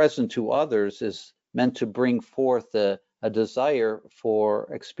being present to others is meant to bring forth a desire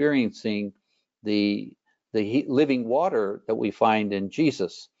for experiencing the living water that we find in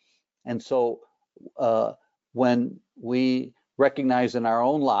Jesus. And so when we recognize in our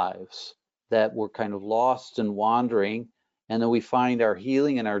own lives that we're kind of lost and wandering, and then we find our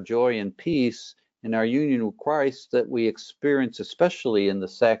healing and our joy and peace in our union with Christ, that we experience especially in the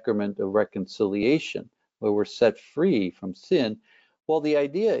sacrament of reconciliation, where we're set free from sin. Well, the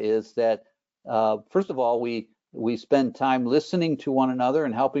idea is that first of all, we spend time listening to one another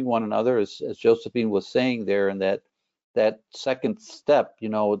and helping one another, as Josephine was saying there, and that second step,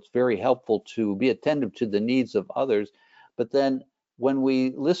 it's very helpful to be attentive to the needs of others. But then when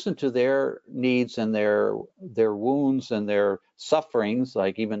we listen to their needs and their wounds and their sufferings,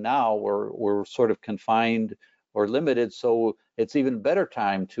 like even now we're sort of confined or limited, so it's even better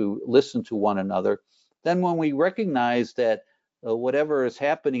time to listen to one another. Then when we recognize that whatever is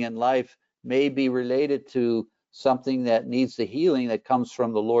happening in life may be related to something that needs the healing that comes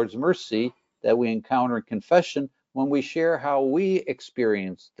from the Lord's mercy that we encounter in confession, when we share how we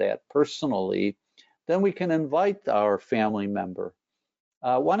experience that personally, then we can invite our family member.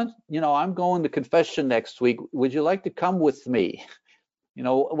 I'm going to confession next week. Would you like to come with me?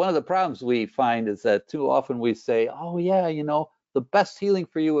 One of the problems we find is that too often we say, oh yeah, the best healing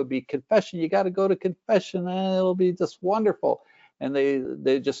for you would be confession. You got to go to confession and it'll be just wonderful. And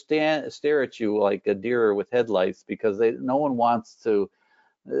they just stare at you like a deer with headlights, because no one likes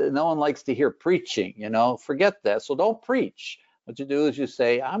to hear preaching, forget that. So don't preach. What you do is you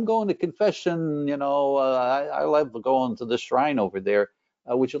say, I'm going to confession, I love going to the shrine over there.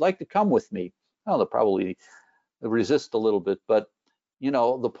 Would you like to come with me? Oh, they'll probably resist a little bit, but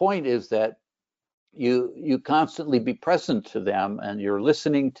the point is that you constantly be present to them, and you're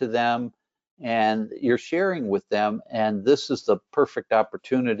listening to them, and you're sharing with them, and this is the perfect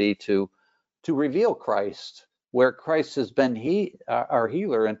opportunity to reveal Christ, where Christ has been our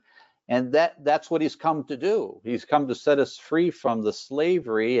healer, and that's what he's come to do. He's come to set us free from the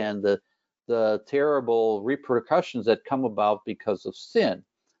slavery and the terrible repercussions that come about because of sin,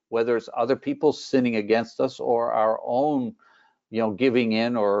 whether it's other people sinning against us or our own giving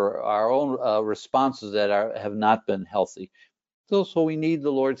in, or our own responses that have not been healthy. So we need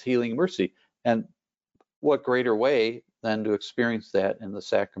the Lord's healing mercy. And what greater way than to experience that in the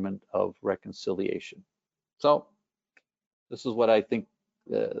sacrament of reconciliation? So this is what I think.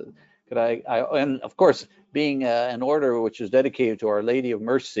 And of course, being an order which is dedicated to Our Lady of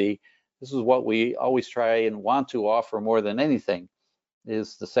Mercy, this is what we always try and want to offer more than anything,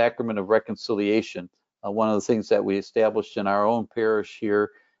 is the sacrament of reconciliation. One of the things that we established in our own parish here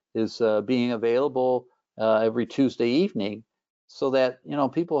is being available every Tuesday evening, so that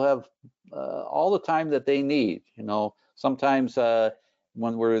people have all the time that they need. Sometimes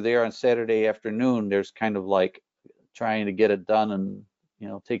when we're there on Saturday afternoon, there's kind of like trying to get it done and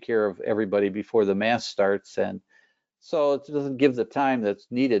take care of everybody before the Mass starts, and so it doesn't give the time that's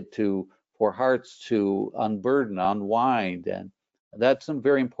needed for hearts to unburden, unwind, and that's a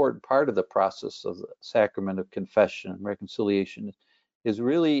very important part of the process of the sacrament of confession and reconciliation, is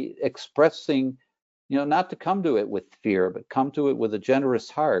really expressing, not to come to it with fear, but come to it with a generous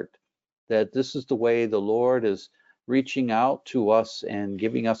heart, that this is the way the Lord is reaching out to us and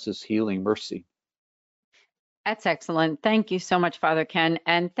giving us his healing mercy. That's excellent. Thank you so much, Father Ken.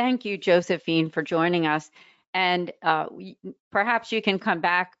 And thank you, Josephine, for joining us. And perhaps you can come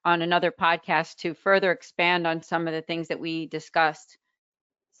back on another podcast to further expand on some of the things that we discussed.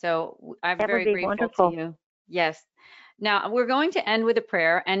 So I'm very grateful wonderful. to you. Yes. Now we're going to end with a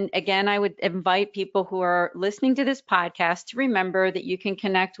prayer. And again, I would invite people who are listening to this podcast to remember that you can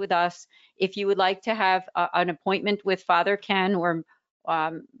connect with us if you would like to have an appointment with Father Ken, or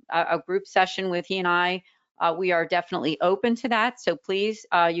a group session with he and I. We are definitely open to that. So please,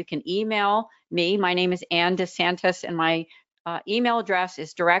 you can email me. My name is Ann DeSantis, and my email address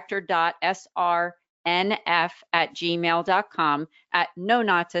is director.srnf@gmail.com, at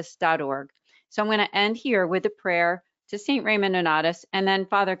nonatus.org. So I'm going to end here with a prayer to St. Raymond Nonatus, and then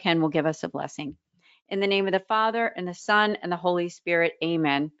Father Ken will give us a blessing. In the name of the Father, and the Son, and the Holy Spirit,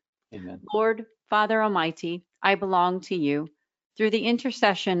 amen. Amen. Lord, Father Almighty, I belong to you. Through the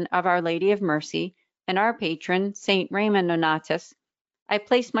intercession of Our Lady of Mercy and our patron, St. Raymond Nonatus, I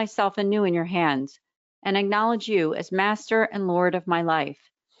place myself anew in your hands and acknowledge you as Master and Lord of my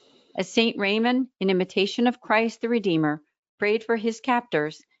life. As St. Raymond, in imitation of Christ the Redeemer, prayed for his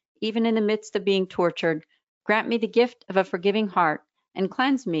captors, even in the midst of being tortured, grant me the gift of a forgiving heart and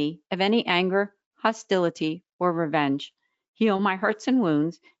cleanse me of any anger, hostility, or revenge. Heal my hurts and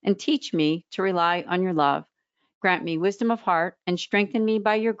wounds and teach me to rely on your love. Grant me wisdom of heart and strengthen me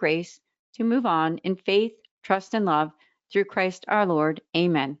by your grace to move on in faith, trust, and love through Christ our Lord.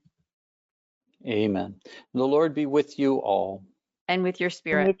 Amen. Amen. The Lord be with you all. And with your And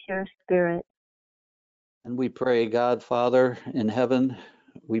spirit. with your spirit. And we pray, God, Father in heaven,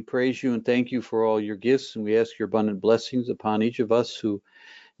 we praise you and thank you for all your gifts, and we ask your abundant blessings upon each of us who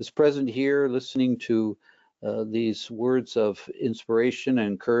is present here listening to these words of inspiration and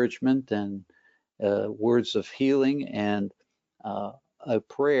encouragement, and words of healing, and a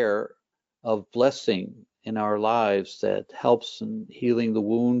prayer of blessing in our lives that helps in healing the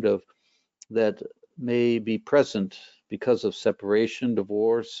wound that may be present because of separation,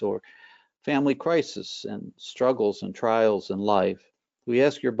 divorce, or family crisis and struggles and trials in life. We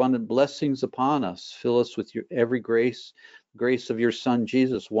ask your abundant blessings upon us. Fill us with your every grace of your Son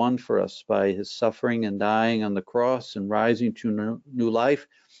Jesus, won for us by his suffering and dying on the cross and rising to new life,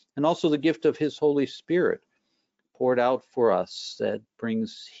 and also the gift of his Holy Spirit poured out for us that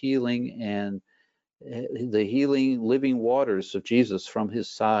brings healing and the healing, living waters of Jesus from his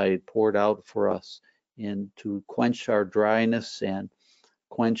side poured out for us, and to quench our dryness and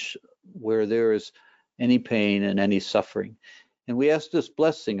quench where there is any pain and any suffering. And we ask this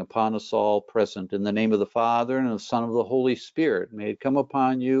blessing upon us all present in the name of the Father and of the Son and of the Holy Spirit. May it come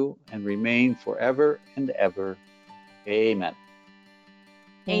upon you and remain forever and ever. Amen.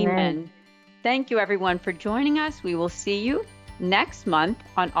 Amen. Thank you, everyone, for joining us. We will see you next month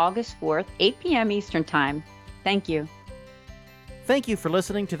on August 4th, 8 p.m. Eastern Time. Thank you. Thank you for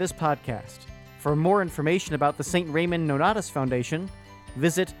listening to this podcast. For more information about the St. Raymond Nonatus Foundation,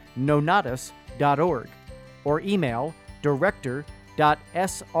 visit nonatus.org or email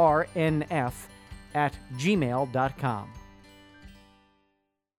director.srnf@gmail.com.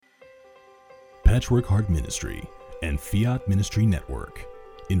 Patchwork Heart Ministry and Fiat Ministry Network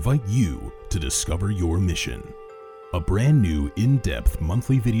invite you to discover your mission. A brand new in-depth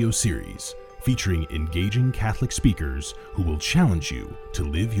monthly video series featuring engaging Catholic speakers who will challenge you to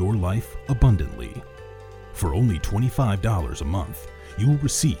live your life abundantly. For only $25 a month, you will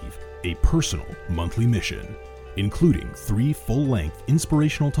receive a personal monthly mission, including 3 full-length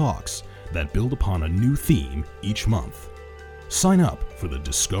inspirational talks that build upon a new theme each month. Sign up for the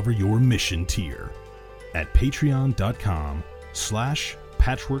Discover Your Mission tier at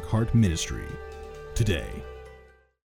patreon.com/patchworkheartministry today.